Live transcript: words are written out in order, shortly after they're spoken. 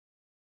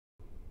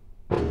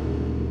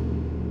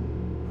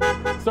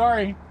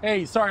Sorry.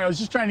 Hey, sorry, I was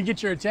just trying to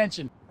get your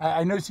attention.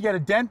 I noticed you got a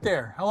dent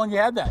there. How long you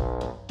had that?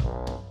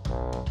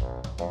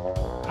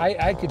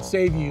 I could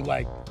save you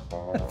like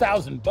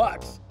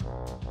 $1,000.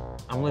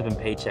 I'm living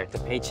paycheck to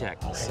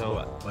paycheck, so...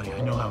 Look, buddy,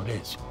 I know how it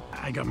is.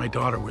 I got my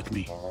daughter with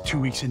me 2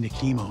 weeks into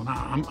chemo, and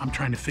I'm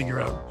trying to figure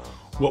out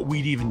what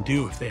we'd even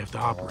do if they have to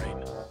operate.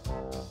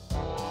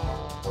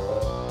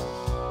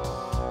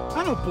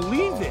 I don't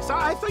believe this.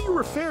 I thought you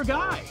were a fair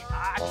guy.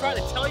 I tried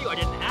to tell you I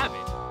didn't have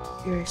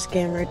it. You're a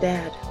scammer,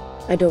 Dad.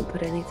 I don't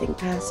put anything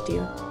past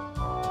you.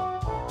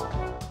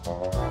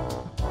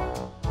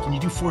 Can you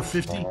do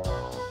 $450?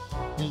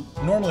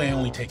 Normally I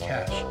only take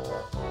cash.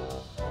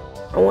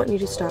 I want you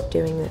to stop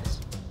doing this.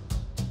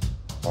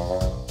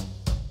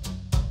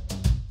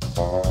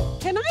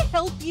 Can I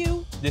help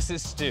you? This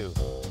is Stu.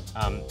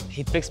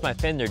 He fixed my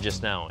fender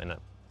just now in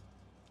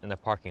the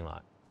parking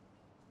lot.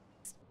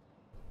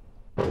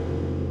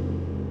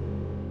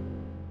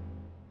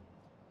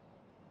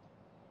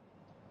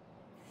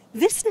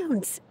 This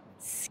sounds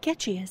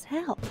sketchy as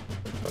hell.